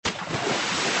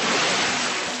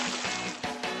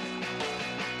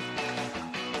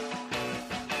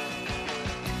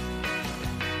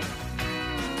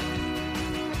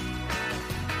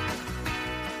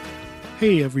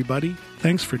Hey everybody,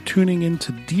 thanks for tuning in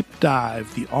to Deep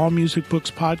Dive, the All Music Books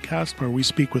podcast where we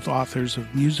speak with authors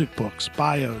of music books,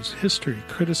 bios, history,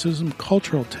 criticism,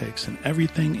 cultural takes, and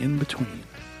everything in between.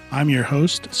 I'm your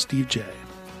host, Steve J.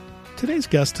 Today's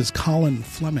guest is Colin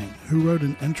Fleming, who wrote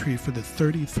an entry for the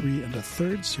 33 and a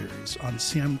Third series on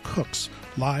Sam Cooke's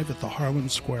Live at the Harlem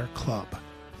Square Club,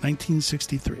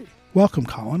 1963. Welcome,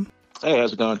 Colin. Hey,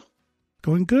 how's it going?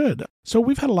 Going good. So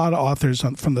we've had a lot of authors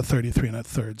from the 33 and a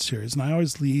Third series, and I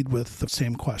always lead with the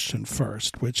same question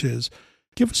first, which is,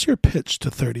 give us your pitch to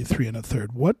 33 and a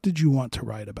Third. What did you want to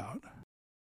write about?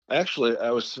 Actually, I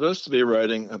was supposed to be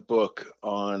writing a book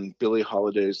on Billie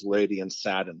Holiday's Lady in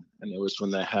Satin, and it was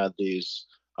when they had these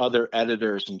other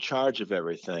editors in charge of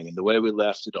everything. And the way we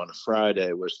left it on a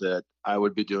Friday was that I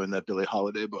would be doing that Billie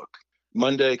Holiday book.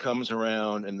 Monday comes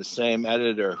around, and the same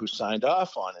editor who signed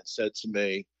off on it said to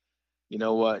me, you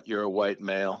know what, you're a white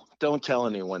male. Don't tell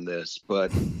anyone this,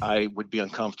 but I would be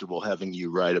uncomfortable having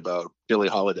you write about Billie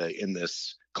Holiday in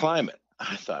this climate.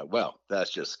 I thought, well,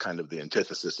 that's just kind of the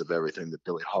antithesis of everything that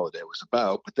Billie Holiday was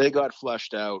about. But they got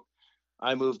flushed out.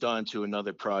 I moved on to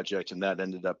another project, and that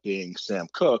ended up being Sam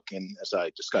Cooke. And as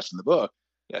I discussed in the book,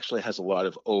 it actually has a lot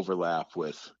of overlap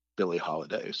with Billie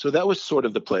Holiday. So that was sort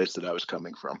of the place that I was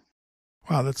coming from.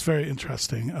 Wow, that's very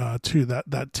interesting, too,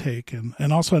 that take.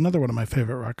 And also another one of my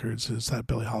favorite records is that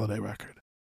Billie Holiday record.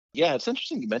 Yeah, it's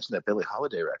interesting you mentioned that Billie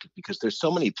Holiday record because there's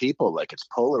so many people, like it's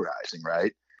polarizing,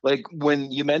 right? Like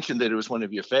when you mentioned that it was one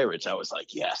of your favorites, I was like,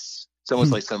 yes. It's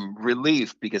almost like some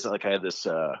relief because like I had this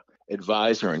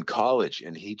advisor in college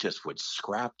and he just would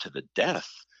scrap to the death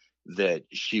that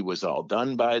she was all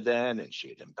done by then and she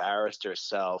had embarrassed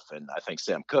herself. And I think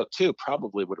Sam Cooke, too,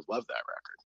 probably would have loved that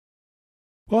record.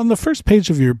 Well, on the first page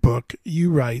of your book, you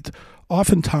write,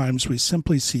 oftentimes we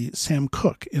simply see Sam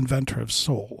Cooke, inventor of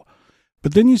soul.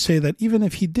 But then you say that even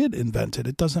if he did invent it,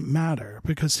 it doesn't matter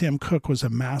because Sam Cooke was a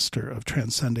master of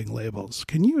transcending labels.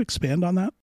 Can you expand on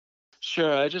that?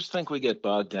 Sure. I just think we get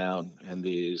bogged down in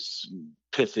these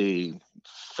pithy,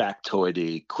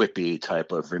 factoidy, quippy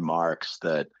type of remarks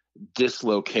that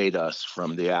dislocate us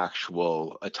from the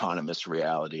actual autonomous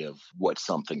reality of what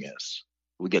something is.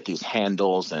 We get these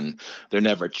handles and they're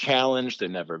never challenged. They're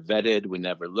never vetted. We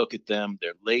never look at them.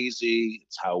 They're lazy.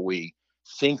 It's how we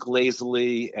think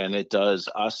lazily. And it does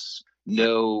us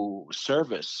no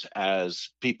service as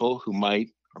people who might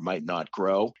or might not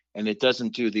grow. And it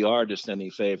doesn't do the artist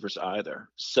any favors either.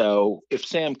 So if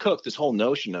Sam Cooke, this whole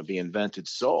notion of the invented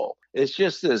soul, it's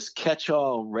just this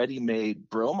catch-all ready-made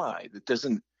bromide that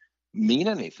doesn't mean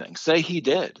anything. Say he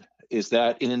did. Is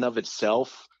that in and of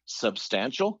itself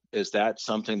substantial? Is that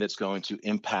something that's going to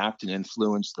impact and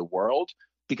influence the world?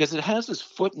 Because it has this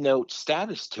footnote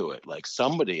status to it. Like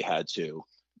somebody had to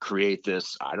create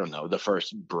this, I don't know, the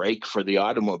first brake for the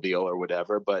automobile or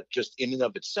whatever. But just in and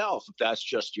of itself, if that's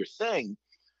just your thing,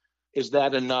 is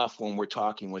that enough when we're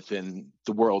talking within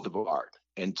the world of art?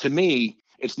 And to me,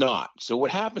 it's not. So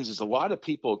what happens is a lot of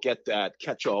people get that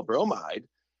catch-all bromide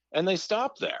and they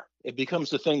stop there. It becomes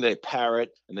the thing they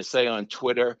parrot and they say on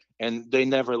Twitter, and they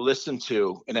never listen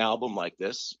to an album like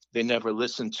this. They never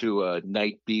listen to a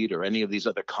Night Beat or any of these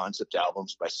other concept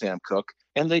albums by Sam Cooke.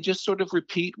 And they just sort of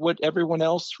repeat what everyone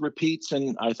else repeats.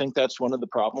 And I think that's one of the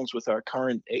problems with our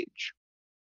current age.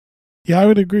 Yeah, I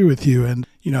would agree with you. And,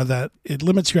 that it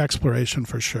limits your exploration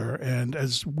for sure. And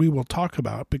as we will talk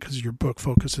about, because your book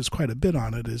focuses quite a bit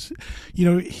on it, is,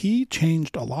 he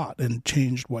changed a lot and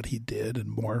changed what he did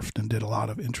and morphed and did a lot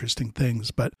of interesting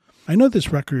things. But I know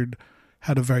this record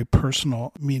had a very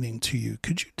personal meaning to you.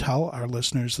 Could you tell our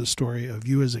listeners the story of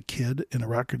you as a kid in a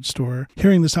record store,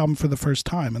 hearing this album for the first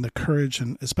time and the courage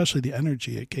and especially the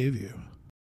energy it gave you?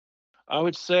 I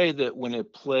would say that when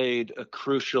it played a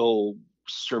crucial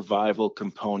survival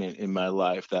component in my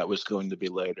life, that was going to be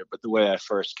later. But the way I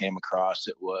first came across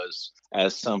it was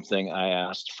as something I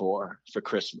asked for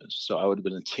Christmas. So I would have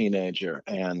been a teenager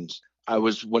and I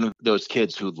was one of those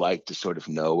kids who liked to sort of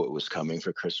know what was coming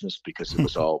for Christmas because it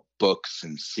was all books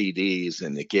and CDs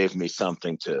and it gave me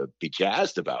something to be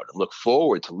jazzed about and look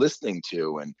forward to listening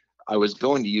to. And I was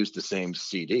going to use the same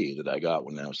CD that I got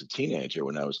when I was a teenager,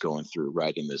 when I was going through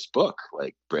writing this book,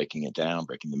 like breaking it down,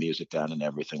 breaking the music down and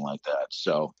everything like that.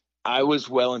 So I was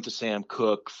well into Sam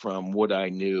Cooke from what I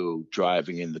knew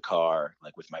driving in the car,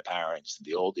 like with my parents,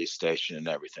 the oldies station and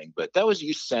everything. But that was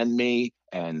You Send Me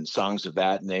and songs of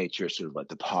that nature, sort of like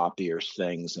the poppier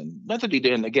things. And not that he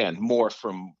didn't, again, more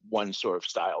from one sort of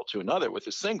style to another with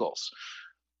his singles.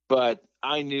 But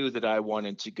I knew that I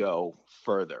wanted to go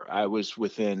further. I was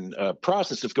within a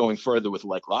process of going further with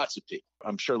like lots of people.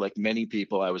 I'm sure like many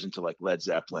people, I was into like Led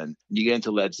Zeppelin. You get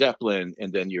into Led Zeppelin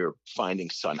and then you're finding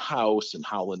Son House and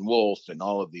Howlin' Wolf and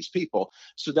all of these people.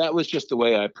 So that was just the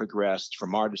way I progressed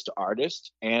from artist to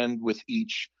artist and with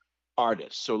each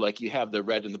artist. So like you have the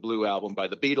Red and the Blue album by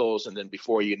the Beatles, and then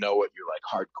before you know it, you're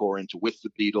like hardcore into With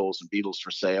the Beatles and Beatles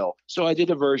for Sale. So I did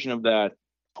a version of that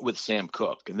with Sam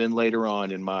Cooke. And then later on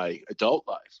in my adult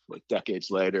life, like decades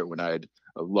later, when I had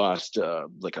lost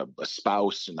like a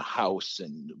spouse and a house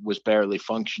and was barely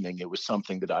functioning, it was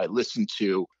something that I listened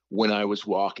to when I was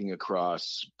walking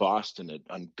across Boston at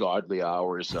ungodly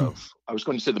hours of, I was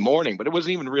going to say the morning, but it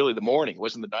wasn't even really the morning. It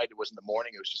wasn't the night. It wasn't the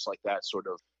morning. It was just like that sort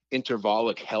of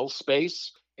intervallic hell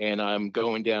space. And I'm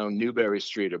going down Newberry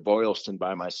Street or Boylston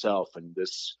by myself, and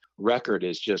this record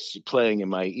is just playing in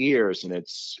my ears, and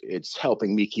it's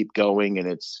helping me keep going, and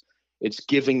it's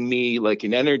giving me like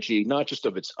an energy, not just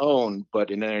of its own,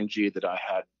 but an energy that I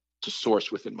had to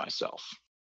source within myself.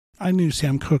 I knew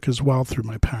Sam Cooke as well through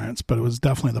my parents, but it was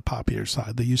definitely the poppier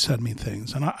side, the You Send Me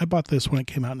things. And I bought this when it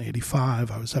came out in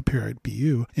 85. I was up here at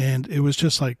BU, and it was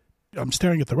just like, I'm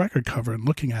staring at the record cover and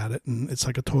looking at it, and it's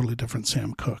like a totally different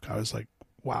Sam Cooke. I was like,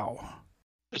 wow.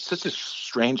 It's such a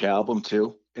strange album,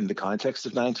 too, in the context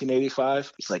of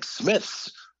 1985. It's like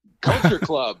Smith's Culture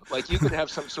Club. Like you could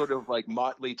have some sort of like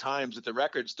Motley Times at the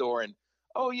record store, and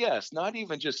oh yes, not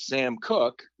even just Sam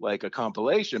Cooke, like a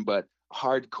compilation, but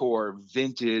hardcore,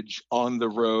 vintage, on the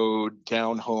road,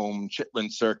 down home, Chitlin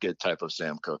Circuit type of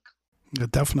Sam Cooke. Yeah,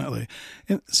 definitely.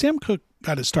 And Sam Cooke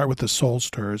got his start with the Soul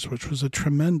Stirrers, which was a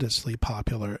tremendously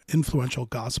popular, influential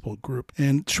gospel group.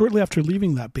 And shortly after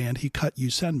leaving that band, he cut You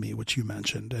Send Me, which you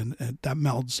mentioned, and that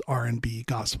melds R&B,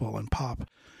 gospel, and pop,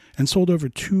 and sold over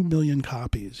 2 million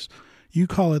copies. You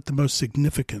call it the most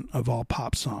significant of all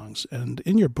pop songs. And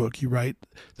in your book, you write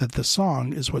that the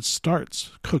song is what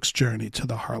starts Cooke's journey to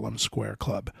the Harlem Square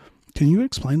Club. Can you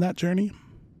explain that journey?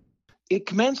 It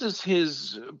commences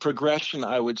his progression,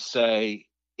 I would say,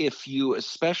 if you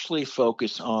especially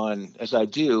focus on, as I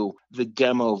do, the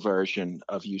demo version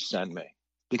of You Send Me.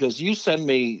 Because You Send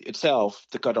Me itself,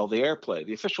 that got all the airplay,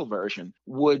 the official version,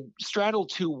 would straddle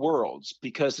two worlds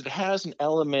because it has an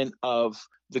element of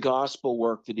the gospel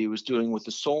work that he was doing with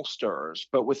the Soul Stirrers,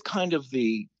 but with kind of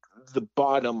the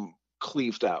bottom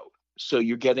cleaved out. So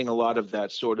you're getting a lot of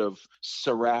that sort of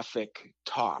seraphic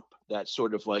top, that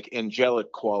sort of like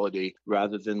angelic quality,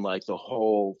 rather than like the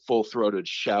whole full-throated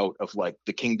shout of like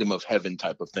the kingdom of heaven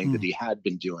type of thing that he had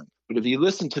been doing. But if you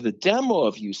listen to the demo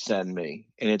of You Send Me,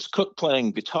 and it's Cooke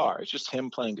playing guitar, it's just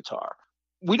him playing guitar.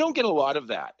 We don't get a lot of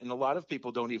that. And a lot of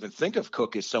people don't even think of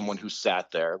Cooke as someone who sat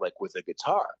there like with a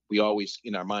guitar. We always,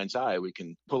 in our mind's eye, we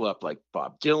can pull up like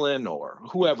Bob Dylan or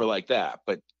whoever like that.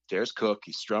 But there's Cooke,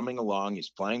 he's strumming along, he's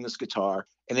playing this guitar,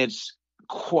 and it's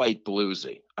quite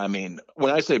bluesy. I mean,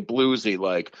 when I say bluesy,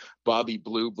 like Bobby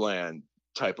Blue Bland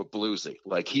type of bluesy,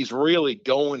 like he's really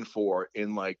going for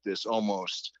in like this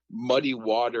almost Muddy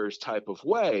Waters type of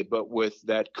way, but with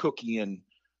that Cookian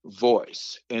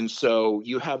voice. And so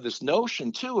you have this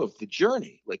notion too of the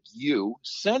journey, like You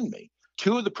Send Me.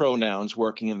 Two of the pronouns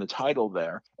working in the title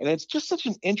there. And it's just such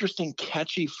an interesting,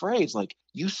 catchy phrase, like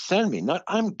you send me, not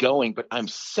I'm going, but I'm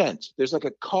sent. There's like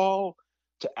a call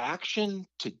to action,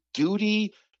 to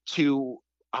duty, to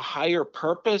a higher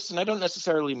purpose. And I don't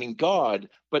necessarily mean God,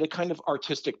 but a kind of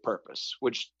artistic purpose,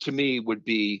 which to me would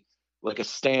be like a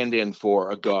stand-in for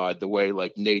a God, the way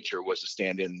like nature was a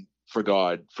stand-in for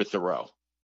God for Thoreau.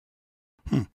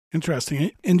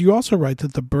 Interesting. And you also write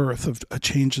that the birth of A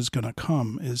Change Is Gonna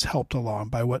Come is helped along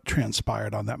by what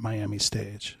transpired on that Miami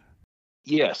stage.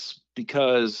 Yes,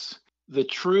 because the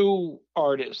true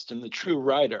artist and the true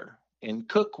writer, and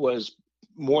Cooke was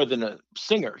more than a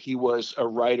singer. He was a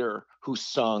writer who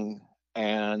sung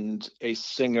and a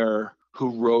singer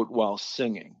who wrote while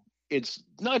singing. It's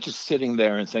not just sitting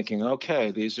there and thinking,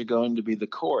 okay, these are going to be the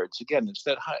chords. Again, it's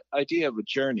that idea of a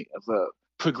journey, of a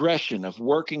progression, of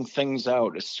working things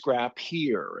out, a scrap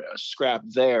here, a scrap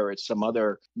there at some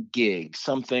other gig,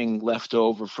 something left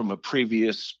over from a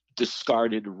previous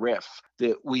discarded riff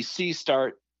that we see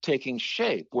start taking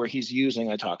shape, where he's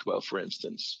using, I talk about, for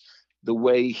instance, the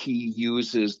way he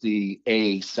uses the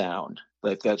A sound,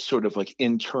 like that sort of like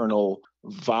internal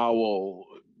vowel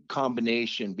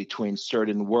combination between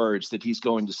certain words that he's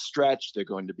going to stretch. They're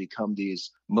going to become these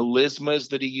melismas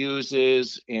that he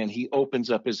uses, and he opens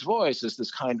up his voice as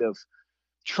this kind of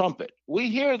trumpet. We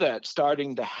hear that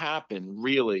starting to happen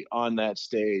really on that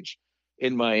stage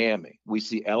in Miami. We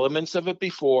see elements of it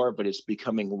before, but it's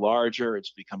becoming larger.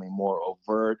 It's becoming more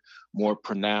overt, more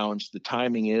pronounced. The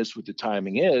timing is what the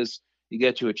timing is. you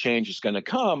get to a change is going to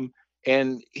come.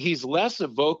 And he's less a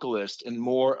vocalist and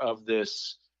more of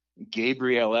this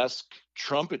Gabriel-esque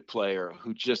trumpet player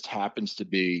who just happens to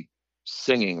be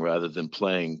singing rather than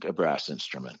playing a brass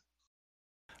instrument.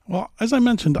 Well, as I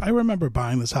mentioned, I remember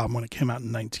buying this album when it came out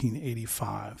in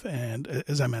 1985. And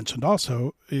as I mentioned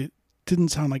also, it didn't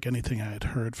sound like anything I had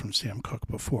heard from Sam Cooke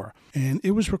before. And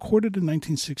it was recorded in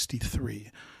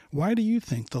 1963. Why do you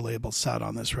think the label sat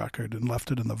on this record and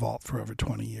left it in the vault for over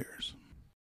 20 years?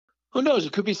 Who knows?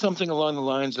 It could be something along the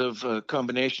lines of a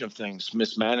combination of things,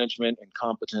 mismanagement,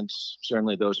 incompetence.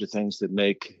 Certainly those are things that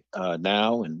make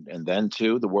now and then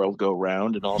too the world go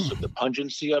round, and also the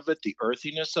pungency of it, the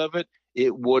earthiness of it.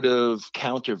 It would have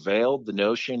countervailed the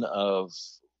notion of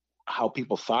how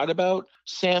people thought about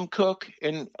Sam Cooke.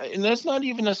 And that's not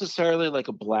even necessarily like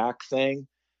a black thing.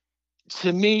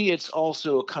 To me, it's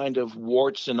also a kind of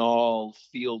warts and all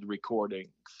field recording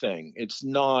thing. It's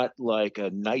not like a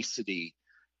nicety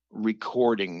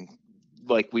recording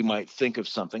like we might think of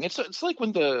something. It's like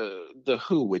when the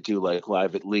Who would do like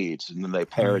Live at Leeds, and then they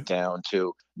pare it down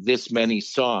to this many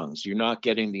songs. You're not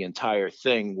getting the entire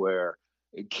thing where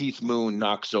Keith Moon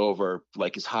knocks over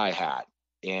like his hi-hat.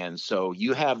 And so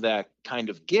you have that kind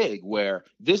of gig where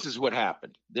this is what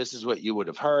happened. This is what you would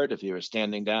have heard if you were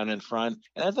standing down in front.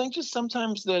 And I think just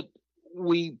sometimes that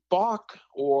we balk,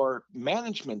 or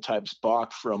management types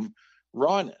balk, from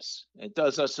rawness. It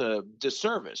does us a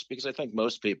disservice, because I think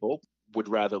most people would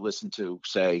rather listen to,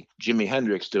 say, Jimi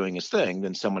Hendrix doing his thing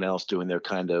than someone else doing their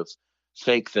kind of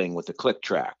fake thing with a click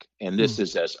track. And this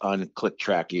is as unclick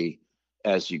tracky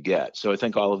as you get. So I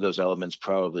think all of those elements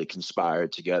probably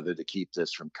conspired together to keep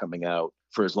this from coming out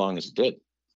for as long as it did.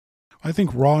 I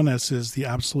think rawness is the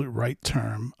absolute right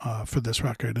term for this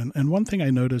record. And one thing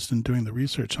I noticed in doing the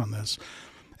research on this,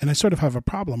 and I sort of have a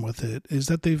problem with it, is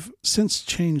that they've since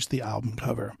changed the album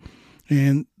cover.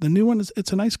 And the new one,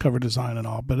 it's a nice cover design and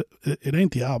all, but it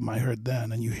ain't the album I heard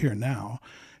then and you hear now.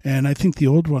 And I think the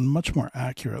old one much more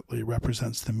accurately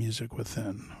represents the music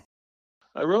within.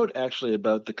 I wrote actually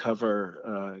about the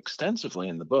cover extensively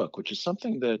in the book, which is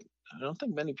something that I don't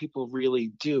think many people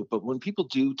really do. But when people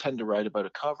do tend to write about a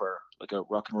cover, like a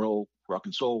rock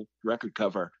and soul record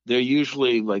cover, they're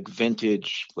usually like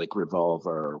vintage, like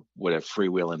Revolver, whatever,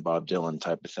 Freewheelin' Bob Dylan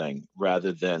type of thing,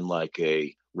 rather than like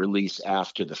a release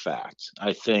after the fact.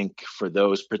 I think for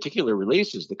those particular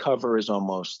releases, the cover is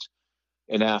almost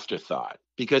an afterthought,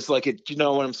 because like it, you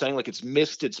know what I'm saying? Like it's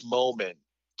missed its moment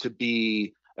to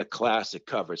be a classic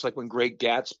cover. It's like when Great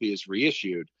Gatsby is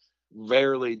reissued,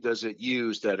 rarely does it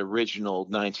use that original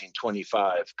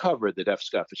 1925 cover that F.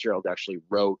 Scott Fitzgerald actually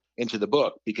wrote into the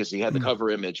book, because he had the cover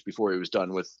image before he was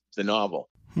done with the novel.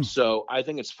 So I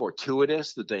think it's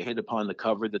fortuitous that they hit upon the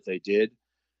cover that they did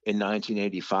in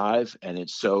 1985, and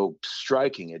it's so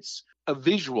striking. It's a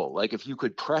visual. Like if you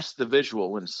could press the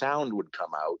visual and sound would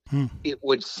come out, it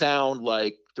would sound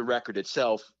like the record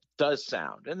itself does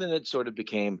sound. And then it sort of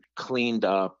became cleaned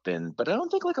up, but I don't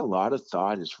think like a lot of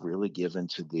thought is really given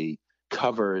to the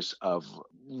covers of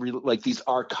like these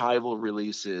archival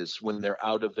releases when they're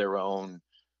out of their own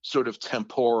sort of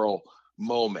temporal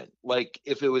moment. Like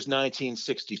if it was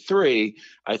 1963,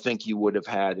 I think you would have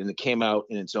had, and it came out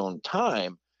in its own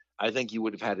time, I think you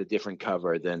would have had a different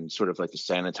cover than sort of like the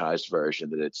sanitized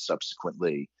version that it's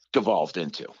subsequently devolved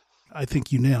into. I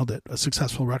think you nailed it. A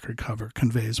successful record cover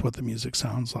conveys what the music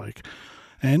sounds like.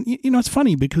 And, you know, it's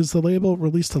funny because the label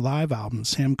released a live album,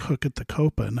 Sam Cooke at the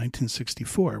Copa in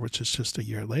 1964, which is just a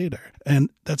year later. And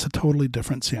that's a totally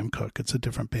different Sam Cooke. It's a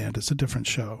different band. It's a different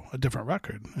show, a different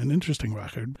record, an interesting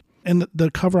record. And the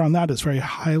cover on that is very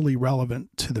highly relevant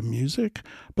to the music.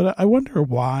 But I wonder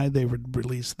why they would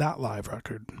release that live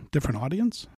record. Different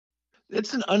audience?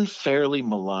 It's an unfairly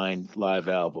maligned live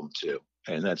album, too.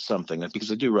 And that's something that,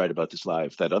 because I do write about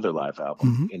that other live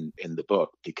album in the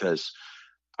book, because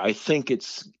I think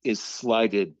it's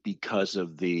slighted because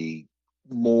of the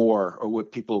more, or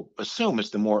what people assume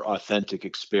is the more authentic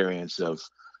experience of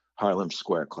Harlem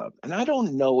Square Club. And I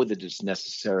don't know that it's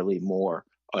necessarily more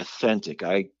authentic.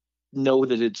 I know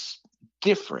that it's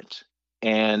different.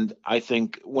 And I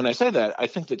think when I say that, I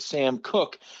think that Sam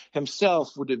Cooke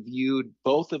himself would have viewed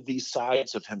both of these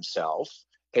sides of himself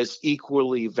as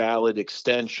equally valid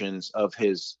extensions of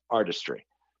his artistry,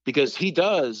 because he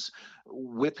does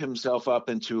whip himself up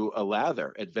into a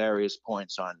lather at various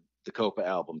points on the Copa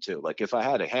album too. Like If I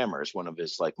Had a Hammer is one of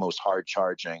his like most hard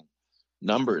charging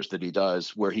numbers that he does,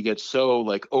 where he gets so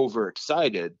like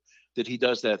overexcited that he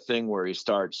does that thing where he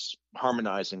starts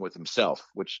harmonizing with himself,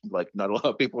 which like not a lot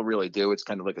of people really do. It's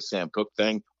kind of like a Sam Cooke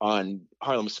thing. On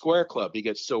Harlem Square Club, he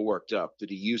gets so worked up that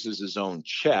he uses his own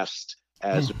chest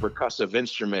as a percussive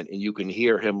instrument, and you can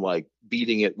hear him like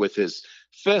beating it with his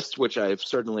fist, which I've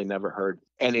certainly never heard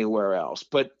anywhere else.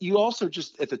 But you also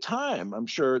just at the time, I'm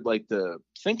sure like the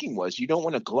thinking was you don't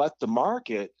want to glut the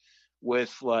market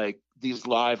with like these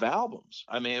live albums.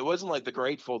 I mean, it wasn't like the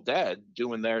Grateful Dead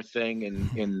doing their thing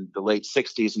in the late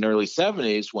 60s and early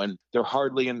 70s when they're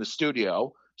hardly in the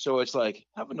studio. So it's like,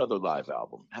 have another live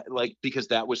album, like, because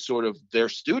that was sort of their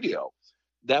studio.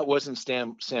 That wasn't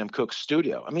Sam Cooke's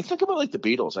studio. I mean, think about like the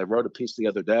Beatles. I wrote a piece the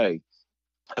other day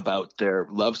about their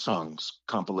love songs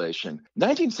compilation.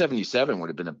 1977 would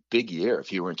have been a big year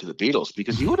if you were into the Beatles,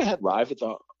 because you would have had live at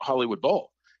the Hollywood Bowl.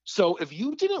 So if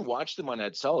you didn't watch them on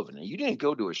Ed Sullivan and you didn't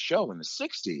go to a show in the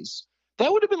 60s,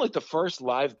 that would have been like the first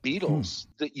live Beatles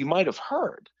that you might have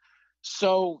heard.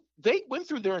 So they went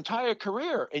through their entire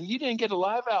career and you didn't get a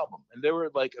live album, and they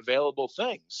were like available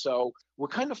things. So we're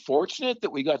kind of fortunate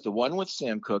that we got the one with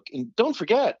Sam Cooke. And don't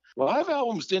forget, live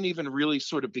albums didn't even really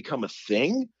sort of become a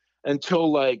thing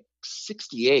until like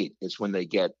 68 is when they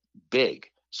get big.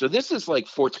 So this is like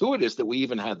fortuitous that we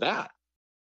even had that.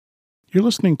 You're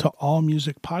listening to All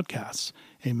Music Podcasts,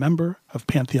 a member of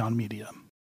Pantheon Media.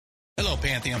 Hello,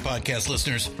 Pantheon Podcast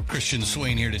listeners. Christian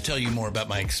Swain here to tell you more about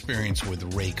my experience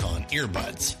with Raycon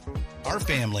earbuds. Our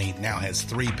family now has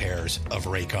 3 pairs of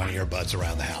Raycon earbuds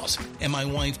around the house, and my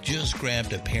wife just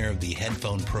grabbed a pair of the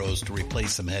Headphone Pros to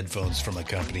replace some headphones from a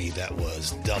company that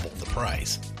was double the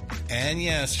price. And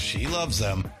yes, she loves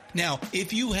them. Now,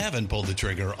 if you haven't pulled the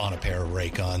trigger on a pair of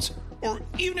Raycons, or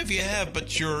even if you have,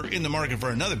 but you're in the market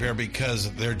for another pair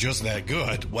because they're just that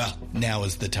good, well, now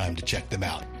is the time to check them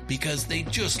out, because they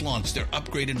just launched their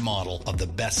upgraded model of the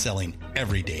best-selling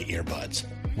everyday earbuds.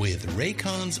 With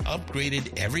Raycon's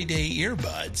upgraded everyday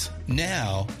earbuds,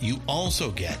 now you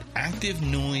also get active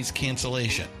noise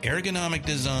cancellation, ergonomic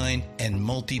design, and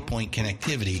multi-point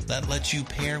connectivity that lets you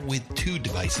pair with 2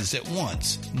 devices at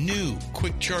once. New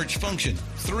quick charge function,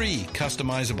 3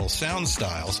 customizable sound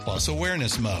styles, plus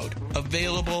awareness mode.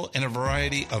 Available in a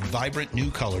variety of vibrant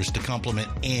new colors to complement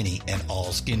any and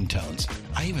all skin tones.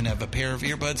 I even have a pair of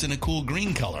earbuds in a cool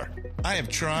green color. I have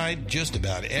tried just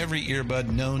about every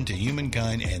earbud known to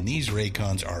humankind, and these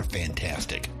Raycons are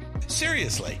fantastic.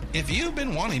 Seriously, if you've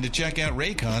been wanting to check out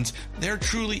Raycons, there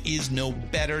truly is no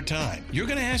better time. You're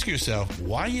going to ask yourself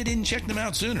why you didn't check them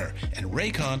out sooner, and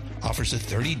Raycon offers a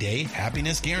 30-day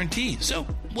happiness guarantee. So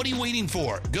what are you waiting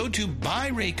for? Go to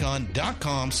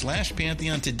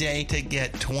buyraycon.com/Pantheon today to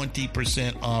get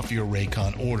 20% off your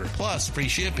Raycon order, plus free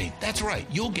shipping. That's right,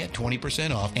 you'll get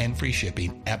 20% off and free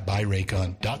shipping at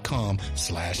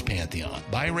buyraycon.com/Pantheon.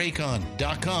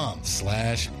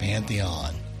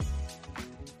 buyraycon.com/Pantheon.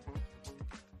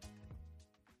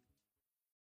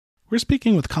 We're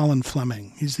speaking with Colin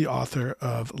Fleming. He's the author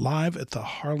of Live at the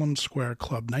Harlem Square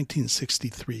Club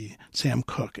 1963, Sam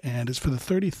Cooke, and is for the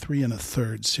 33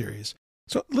 1/3 series.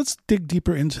 So let's dig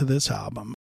deeper into this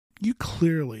album. You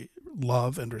clearly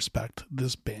love and respect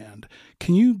this band.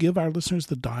 Can you give our listeners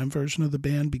the dime version of the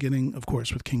band, beginning, of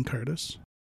course, with King Curtis?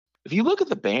 If you look at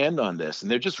the band on this, and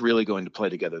they're just really going to play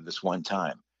together this one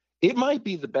time, it might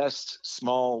be the best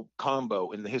small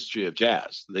combo in the history of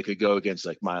jazz. They could go against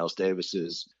like Miles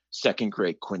Davis's Second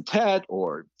Great Quintet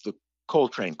or the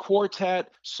Coltrane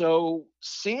Quartet. So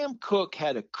Sam Cooke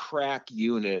had a crack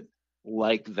unit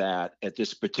like that at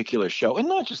this particular show. And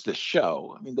not just this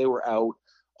show. I mean, they were out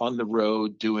on the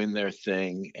road doing their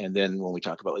thing. And then when we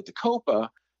talk about like the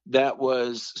Copa, that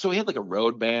was, so he had like a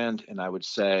road band, and I would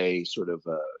say sort of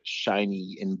a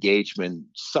shiny engagement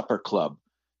supper club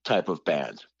type of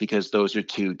band, because those are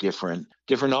 2 different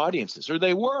audiences, or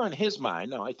they were in his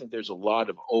mind. Now, I think there's a lot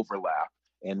of overlap,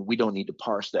 and we don't need to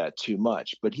parse that too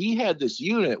much. But he had this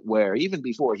unit where even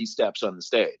before he steps on the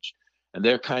stage and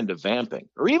they're kind of vamping,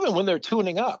 or even when they're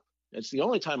tuning up, it's the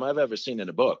only time I've ever seen in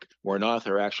a book where an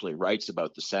author actually writes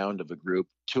about the sound of a group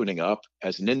tuning up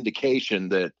as an indication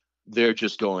that they're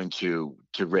just going to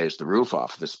raise the roof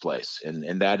off this place.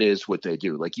 And that is what they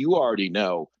do. Like, you already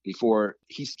know before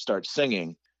he starts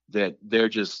singing that they're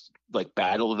just like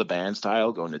battle of the band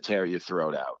style, going to tear your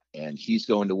throat out. And he's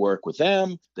going to work with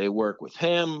them. They work with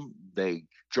him. They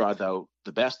draw out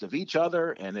the best of each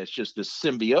other. And it's just this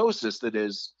symbiosis that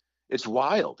is, it's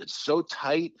wild. It's so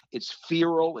tight. It's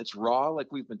feral. It's raw,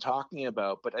 like we've been talking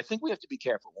about. But I think we have to be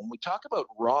careful. When we talk about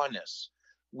rawness,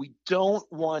 we don't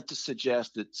want to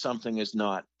suggest that something is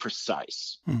not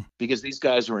precise, because these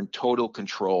guys are in total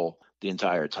control the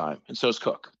entire time. And so is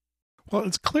Cooke. Well,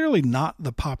 it's clearly not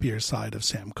the poppier side of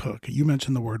Sam Cooke. You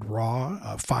mentioned the word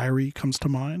raw, fiery comes to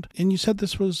mind. And you said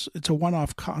it's a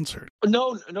one-off concert.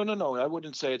 No. I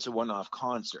wouldn't say it's a one-off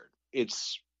concert.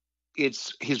 It's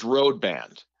his road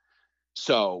band.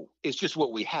 So it's just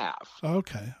what we have.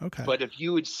 Okay. But if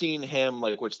you had seen him,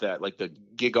 like, what's that, like the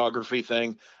gigography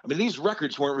thing? I mean, these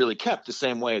records weren't really kept the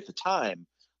same way at the time.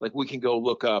 Like, we can go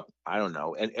look up, I don't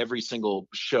know, and every single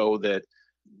show that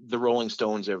the Rolling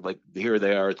Stones are, like, here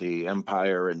they are at the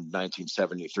Empire in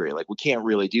 1973. Like, we can't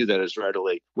really do that as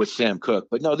readily with Sam Cooke.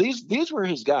 But no, these were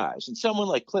his guys. And someone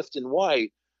like Clifton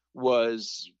White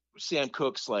was Sam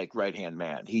Cooke's like right-hand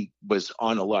man. He was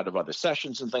on a lot of other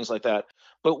sessions and things like that.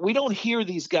 But we don't hear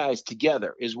these guys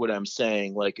together, is what I'm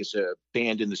saying, like as a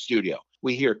band in the studio.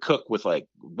 We hear Cooke with like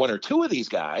one or two of these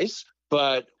guys,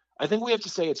 but I think we have to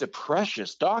say it's a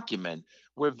precious document.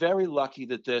 We're very lucky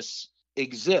that this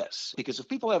exists, because if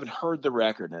people haven't heard the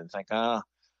record and think,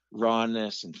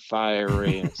 rawness and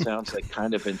fiery, and it sounds like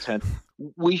kind of intense,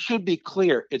 we should be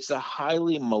clear, it's a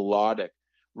highly melodic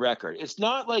record. It's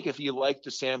not like if you like the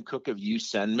Sam Cooke of You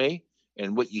Send Me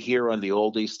and what you hear on the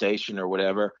oldie station or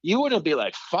whatever, you wouldn't be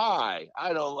like, I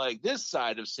don't like this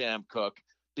side of Sam Cooke,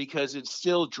 because it's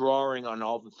still drawing on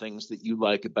all the things that you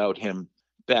like about him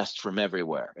best from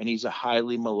everywhere. And he's a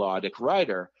highly melodic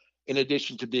writer, in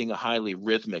addition to being a highly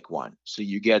rhythmic one. So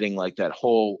you're getting like that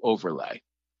whole overlay.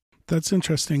 That's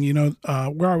interesting.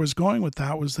 Where I was going with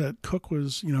that was that Cooke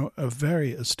was, a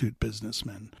very astute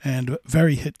businessman and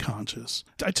very hit conscious.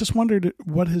 I just wondered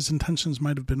what his intentions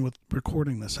might have been with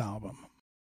recording this album.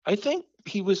 I think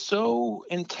he was so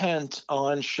intent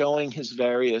on showing his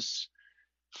various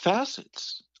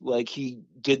facets. Like, he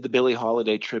did the Billie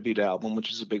Holiday tribute album,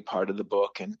 which is a big part of the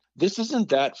book. And this isn't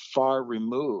that far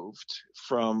removed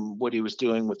from what he was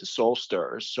doing with the Soul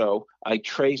Stirrers. So I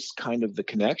traced kind of the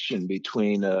connection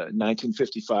between a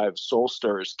 1955 Soul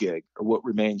Stirrers gig, or what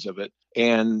remains of it,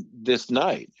 and this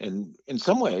night. And in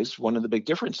some ways, one of the big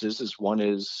differences is one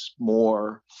is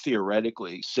more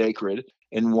theoretically sacred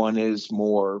and one is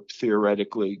more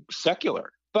theoretically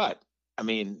secular. But I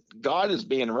mean, God is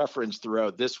being referenced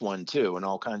throughout this one, too, and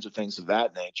all kinds of things of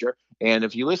that nature. And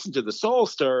if you listen to the Soul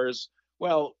Stirrers,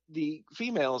 well, the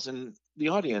females in the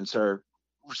audience are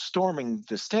storming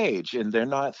the stage, and they're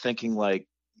not thinking like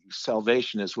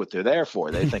salvation is what they're there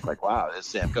for. They think like, wow, this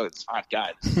Sam Cooke, this hot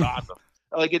guy, this is awesome.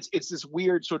 Like, it's this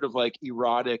weird sort of like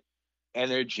erotic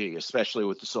energy, especially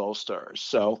with the Soul Stirrers.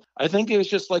 So I think it was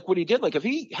just like what he did. Like, if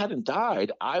he hadn't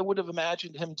died, I would have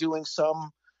imagined him doing some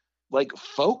like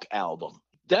folk album.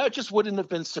 That just wouldn't have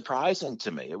been surprising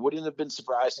to me. It wouldn't have been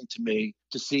surprising to me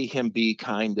to see him be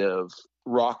kind of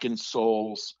rock and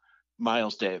soul's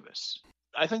Miles Davis.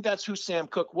 I think that's who Sam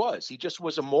Cooke was. He just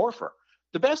was a morpher.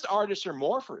 The best artists are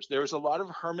morphers. There was a lot of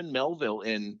Herman Melville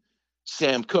in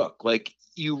Sam Cooke. Like,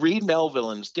 you read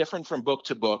Melville and it's different from book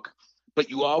to book, but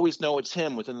you always know it's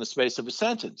him within the space of a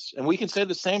sentence. And we can say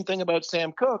the same thing about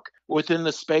Sam Cooke within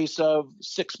the space of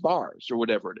 6 bars or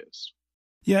whatever it is.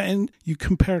 Yeah, and you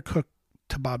compare Cooke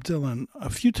to Bob Dylan a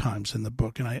few times in the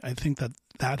book, and I think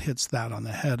that hits that on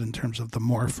the head in terms of the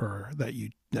morpher that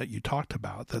you talked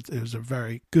about. That it was a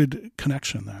very good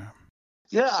connection there.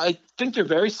 Yeah, I think they're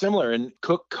very similar. And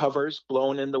Cooke covers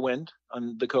Blowin' in the Wind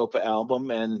on the Copa album.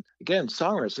 And again,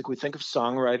 songwriters, like we think of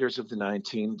songwriters of the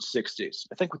 1960s.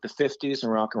 I think with the 50s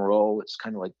and rock and roll, it's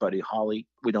kind of like Buddy Holly.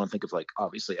 We don't think of like,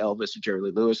 obviously, Elvis or Jerry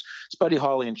Lee Lewis. It's Buddy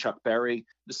Holly and Chuck Berry.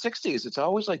 The 60s, it's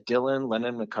always like Dylan,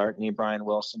 Lennon, McCartney, Brian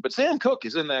Wilson. But Sam Cooke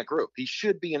is in that group. He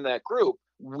should be in that group.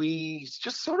 We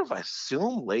just sort of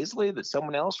assume lazily that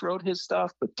someone else wrote his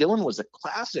stuff. But Dylan was a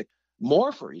classic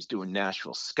morpher. He's doing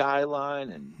Nashville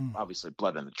Skyline, and obviously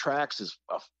Blood on the Tracks is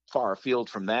far afield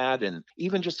from that. And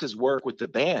even just his work with the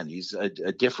band, he's a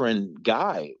different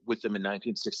guy with them in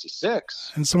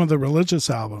 1966. And some of the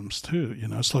religious albums too,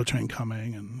 Slow Train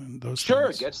Coming and those Sure,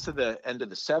 things. It gets to the end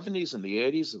of the 70s and the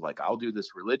 80s, and like, I'll do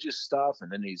this religious stuff.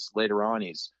 And then later on,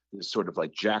 he's this sort of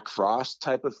like Jack Frost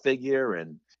type of figure.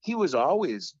 And he was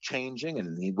always changing,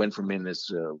 and he went from being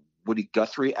this Woody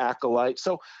Guthrie acolyte.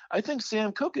 So I think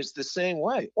Sam Cooke is the same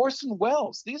way. Orson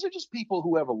Welles. These are just people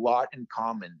who have a lot in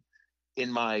common,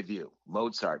 in my view.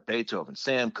 Mozart, Beethoven,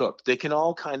 Sam Cooke. They can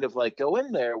all kind of like go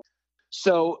in there.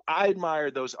 So I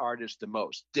admire those artists the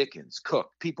most. Dickens,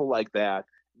 Cooke, people like that.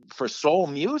 For soul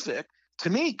music, to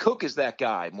me, Cooke is that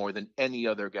guy more than any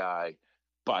other guy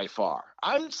by far.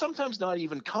 I'm sometimes not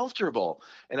even comfortable.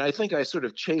 And I think I sort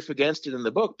of chafe against it in the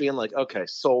book, being like, okay,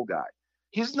 soul guy.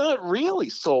 He's not really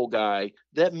soul guy.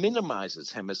 That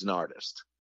minimizes him as an artist.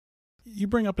 You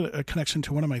bring up a connection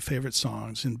to one of my favorite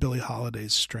songs in Billie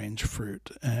Holiday's Strange Fruit,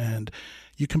 and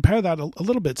you compare that a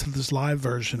little bit to this live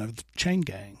version of Chain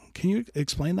Gang. Can you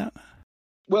explain that?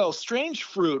 Well, Strange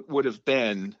Fruit would have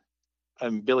been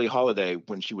Billie Holiday,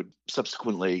 when she would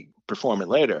subsequently perform it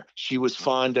later. She was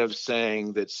fond of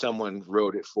saying that someone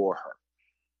wrote it for her.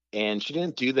 And she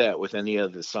didn't do that with any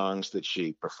of the songs that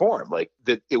she performed. Like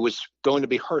that, it was going to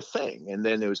be her thing, and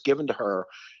then it was given to her,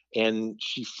 and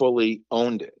she fully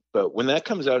owned it. But when that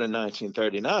comes out in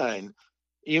 1939,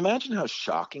 you imagine how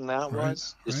shocking that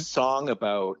was. This song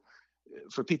about,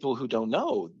 for people who don't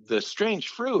know, the strange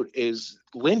fruit is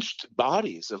lynched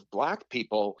bodies of Black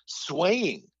people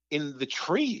swaying in the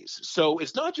trees. So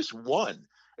it's not just one.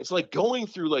 It's like going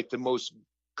through like the most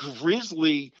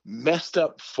grisly, messed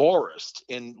up forest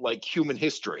in like human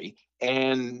history.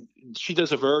 And she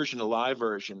does a live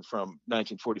version from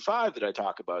 1945 that I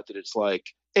talk about, that it's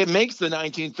like, it makes the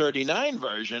 1939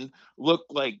 version look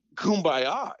like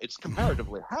Kumbaya. It's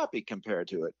comparatively happy compared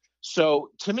to it.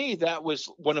 So to me, that was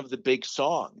one of the big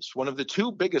songs, one of the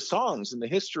two biggest songs in the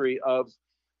history of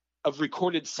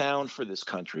recorded sound for this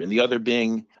country, and the other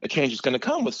being A Change Is Gonna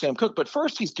Come with Sam Cooke. But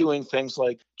first he's doing things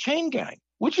like Chain Gang,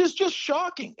 which is just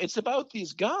shocking. It's about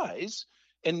these guys,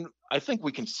 and I think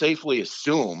we can safely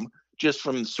assume, just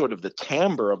from sort of the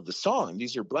timbre of the song,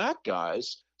 these are Black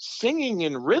guys singing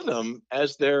in rhythm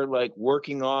as they're like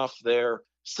working off their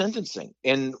sentencing.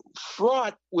 And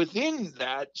fraught within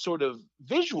that sort of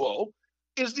visual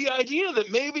is the idea that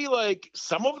maybe like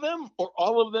some of them or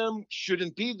all of them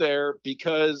shouldn't be there,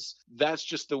 because that's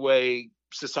just the way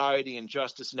society and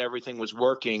justice and everything was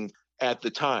working at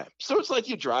the time. So it's like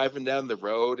you're driving down the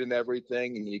road and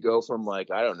everything, and you go from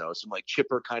like, I don't know, some like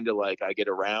chipper kind of like I Get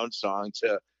Around song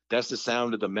to that's the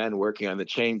sound of the men working on the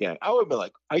Chain Gang. I would be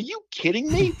like, are you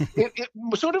kidding me? It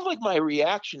sort of like my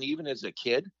reaction even as a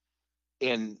kid,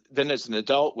 and then as an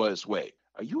adult, was, wait,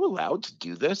 are you allowed to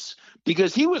do this?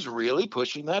 Because he was really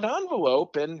pushing that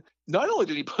envelope. And not only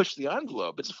did he push the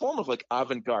envelope, it's a form of like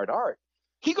avant-garde art.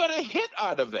 He got a hit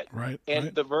out of it.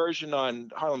 And the version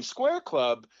on Harlem Square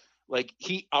Club, like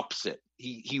he ups it.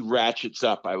 He ratchets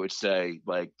up, I would say,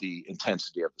 like the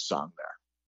intensity of the song there.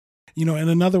 You know, and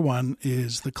another one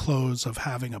is the close of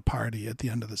Having a Party at the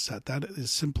end of the set. That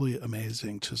is simply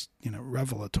amazing, just, you know,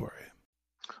 revelatory.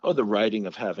 Oh, the writing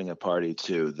of Having a Party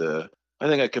too. I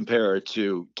think I compare it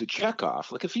to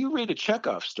Chekhov. Like if you read a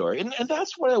Chekhov story, and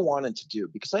that's what I wanted to do,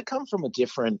 because I come from a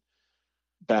different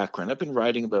background. I've been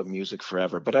writing about music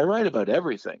forever, but I write about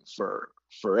everything for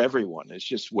everyone. It's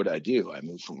just what I do. I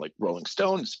moved from like Rolling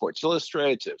Stone to Sports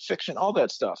Illustrated to fiction, all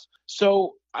that stuff.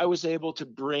 So I was able to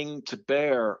bring to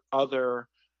bear other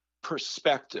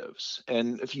perspectives.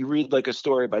 And if you read like a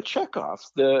story by Chekhov,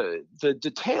 the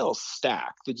details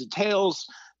stack. The details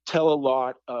tell a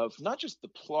lot of not just the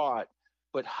plot,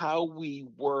 but how we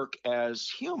work as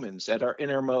humans at our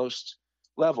innermost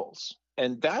levels.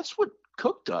 And that's what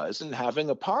Cooke does in Having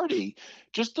a Party.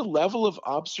 Just the level of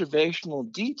observational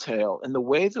detail and the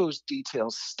way those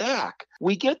details stack.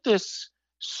 We get this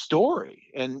story,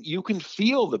 and you can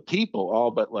feel the people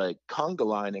all but like conga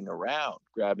lining around,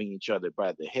 grabbing each other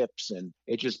by the hips, and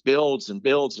it just builds and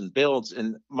builds and builds.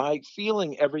 And my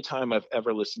feeling every time I've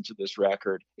ever listened to this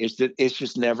record is that it's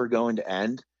just never going to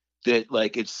end, that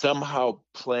like it's somehow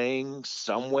playing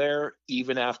somewhere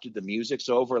even after the music's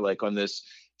over, like on this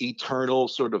eternal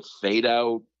sort of fade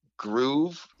out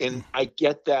groove. And I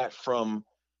get that from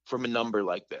a number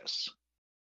like this.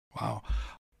 Wow.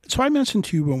 So I mentioned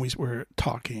to you when we were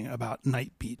talking about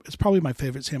Night Beat. It's probably my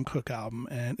favorite Sam Cooke album,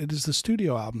 and it is the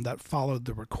studio album that followed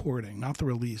the recording, not the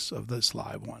release of this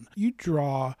live one. You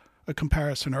draw a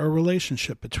comparison or a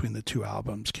relationship between the two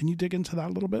albums. Can you dig into that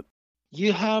a little bit?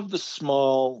 You have the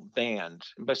small band.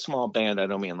 And by small band, I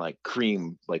don't mean like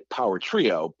Cream, like power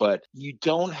trio, but you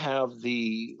don't have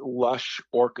the lush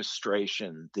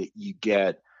orchestration that you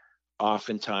get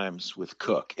oftentimes with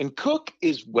Cooke. And Cooke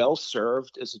is well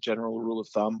served as a general rule of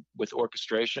thumb with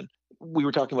orchestration. We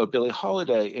were talking about Billie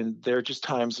Holiday, and there are just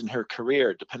times in her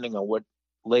career, depending on what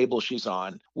label she's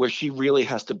on, where she really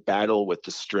has to battle with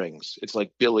the strings. It's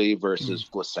like Billie versus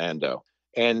glissando.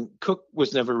 And Cooke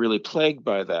was never really plagued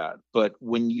by that. But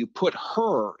when you put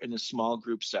her in a small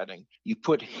group setting, you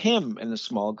put him in a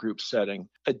small group setting,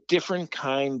 a different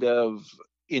kind of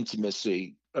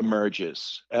intimacy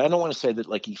emerges. And I don't want to say that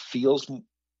like he feels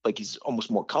like he's almost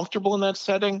more comfortable in that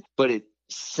setting, but it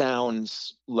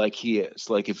sounds like he is.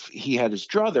 Like if he had his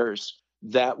druthers,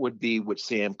 that would be what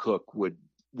Sam Cooke would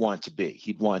want to be.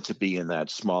 He'd want to be in that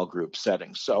small group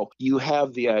setting. So you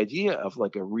have the idea of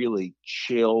like a really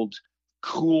chilled,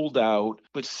 cooled out,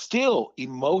 but still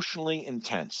emotionally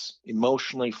intense,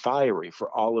 emotionally fiery for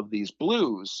all of these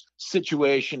blues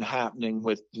situation happening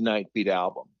with the Night Beat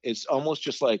album. It's almost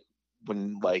just like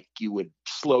when like you would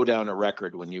slow down a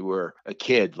record when you were a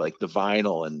kid, like the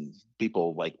vinyl, and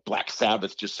people like Black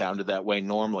Sabbath just sounded that way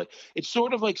normally. It's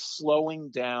sort of like slowing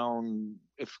down.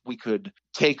 If we could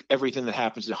take everything that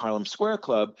happens at Harlem Square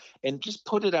Club and just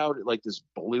put it out at like this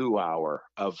blue hour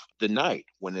of the night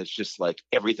when it's just like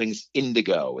everything's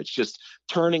indigo. It's just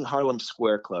turning Harlem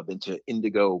Square Club into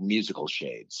indigo musical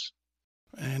shades.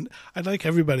 And I'd like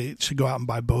everybody to go out and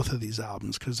buy both of these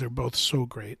albums because they're both so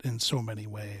great in so many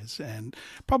ways and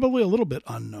probably a little bit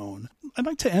unknown. I'd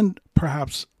like to end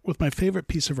perhaps with my favorite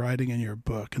piece of writing in your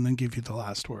book and then give you the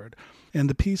last word. And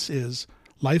the piece is,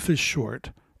 "Life is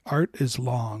short, art is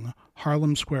long,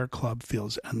 Harlem Square Club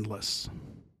feels endless."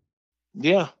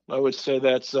 Yeah, I would say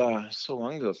that's so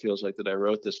long ago it feels like that I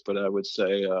wrote this, but I would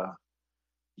say,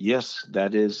 yes,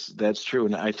 that's true.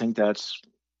 And I think that's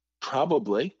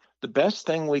probably the best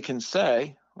thing we can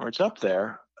say, or it's up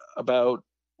there, about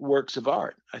works of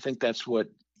art. I think that's what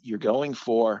you're going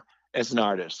for as an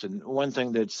artist. And one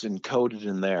thing that's encoded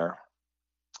in there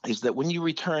is that when you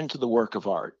return to the work of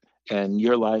art and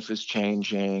your life is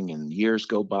changing and years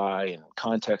go by and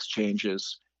context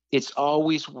changes, it's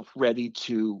always ready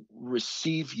to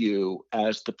receive you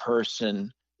as the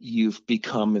person you've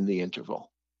become in the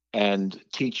interval and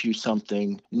teach you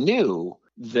something new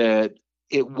that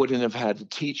it wouldn't have had to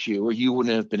teach you, or you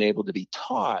wouldn't have been able to be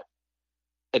taught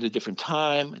at a different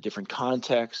time, a different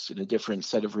context, in a different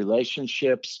set of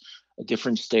relationships, a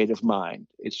different state of mind.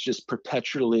 It's just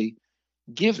perpetually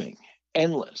giving,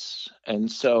 endless.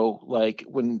 And so like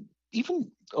when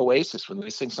even Oasis, when they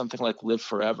sing something like Live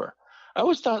Forever, I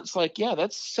always thought it's like, yeah,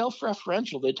 that's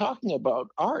self-referential. They're talking about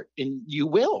art, and you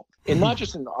will. And not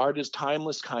just in the art is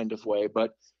timeless kind of way,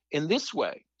 but in this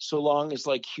way, so long as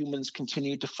like humans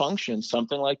continue to function,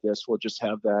 something like this will just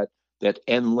have that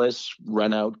endless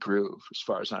run out groove as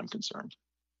far as I'm concerned.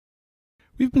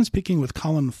 We've been speaking with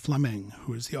Colin Fleming,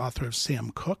 who is the author of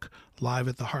Sam Cooke, live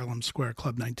at the Harlem Square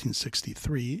Club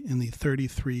 1963 in the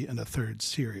 33 1/3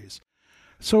 series.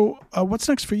 So what's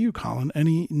next for you, Colin?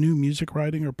 Any new music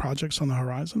writing or projects on the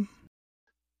horizon?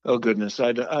 Oh goodness,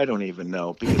 I don't even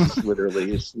know, because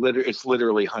it's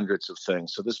literally hundreds of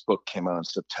things. So this book came out in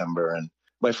September, and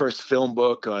my first film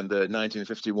book on the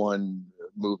 1951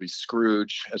 movie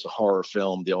Scrooge as a horror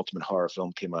film, the ultimate horror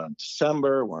film, came out in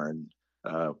December. We're in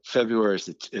February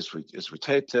as we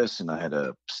taped this, and I had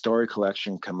a story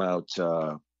collection come out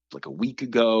like a week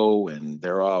ago, and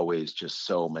there are always just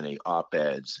so many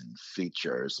op-eds and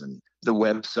features, and the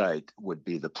website would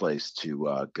be the place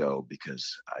to go,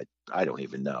 because I don't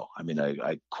even know. I mean,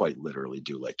 I quite literally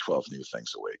do like 12 new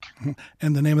things a week.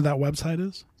 And the name of that website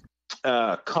is?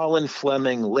 Colin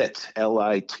Fleming Lit,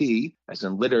 L-I-T, as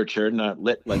in literature, not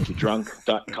lit like you're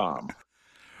drunk.com.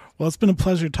 Well, it's been a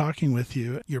pleasure talking with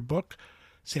you. Your book,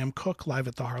 Sam Cooke, live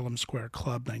at the Harlem Square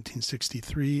Club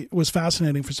 1963, was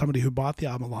fascinating for somebody who bought the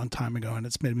album a long time ago, and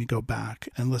it's made me go back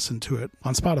and listen to it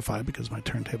on Spotify because my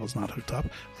turntable's not hooked up.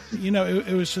 You know,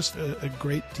 it was just a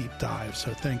great deep dive,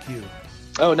 so thank you.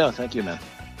 Oh, no, thank you, man.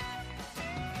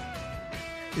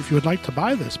 If you would like to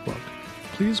buy this book,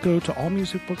 please go to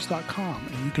allmusicbooks.com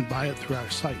and you can buy it through our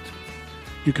site.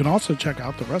 You can also check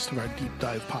out the rest of our deep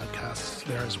dive podcasts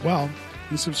there as well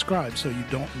and subscribe so you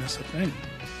don't miss a thing.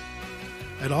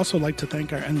 I'd also like to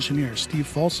thank our engineer, Steve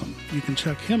Folsom. You can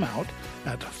check him out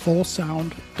at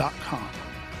fullsound.com.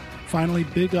 Finally,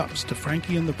 big ups to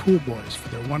Frankie and the Pool Boys for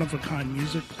their one-of-a-kind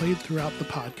music played throughout the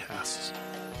podcasts.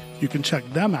 You can check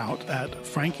them out at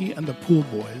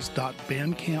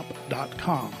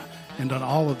frankieandthepoolboys.bandcamp.com and on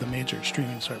all of the major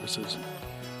streaming services.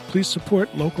 Please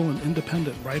support local and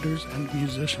independent writers and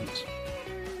musicians.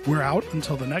 We're out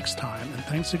until the next time, and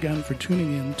thanks again for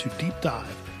tuning in to Deep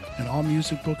Dive, an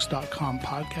allmusicbooks.com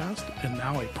podcast, and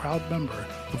now a proud member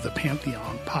of the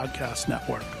Pantheon Podcast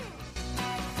Network.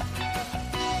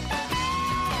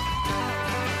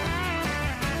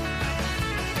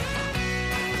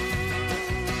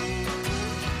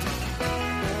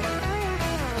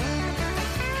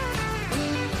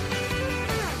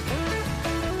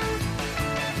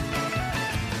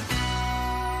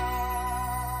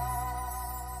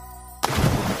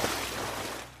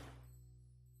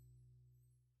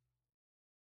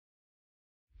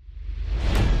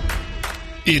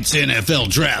 It's NFL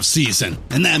draft season,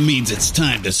 and that means it's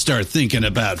time to start thinking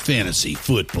about fantasy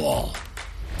football.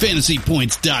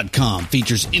 FantasyPoints.com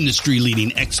features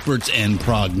industry-leading experts and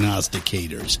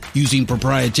prognosticators using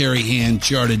proprietary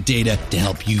hand-charted data to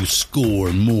help you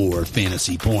score more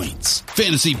fantasy points.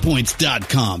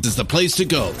 FantasyPoints.com is the place to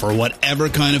go for whatever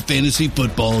kind of fantasy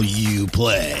football you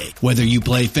play. Whether you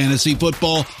play fantasy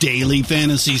football, daily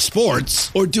fantasy sports,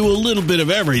 or do a little bit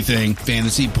of everything,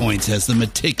 Fantasy Points has the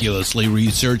meticulously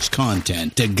researched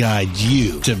content to guide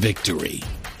you to victory.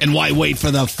 And why wait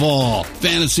for the fall?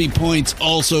 Fantasy Points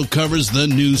also covers the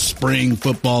new spring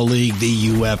football league, the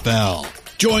UFL.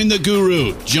 Join the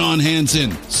guru, John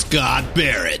Hansen, Scott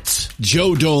Barrett,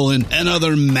 Joe Dolan, and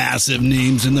other massive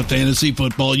names in the fantasy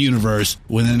football universe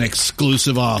with an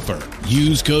exclusive offer.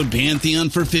 Use code Pantheon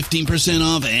for 15%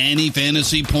 off any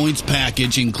Fantasy Points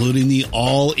package, including the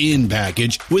all-in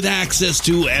package, with access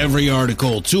to every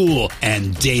article, tool,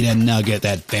 and data nugget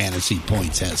that Fantasy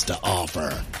Points has to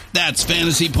offer. That's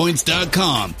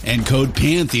FantasyPoints.com and code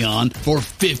Pantheon for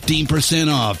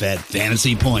 15% off at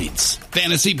Fantasy Points.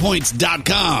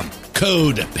 FantasyPoints.com.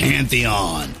 Code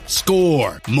Pantheon.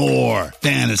 Score more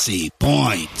fantasy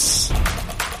points.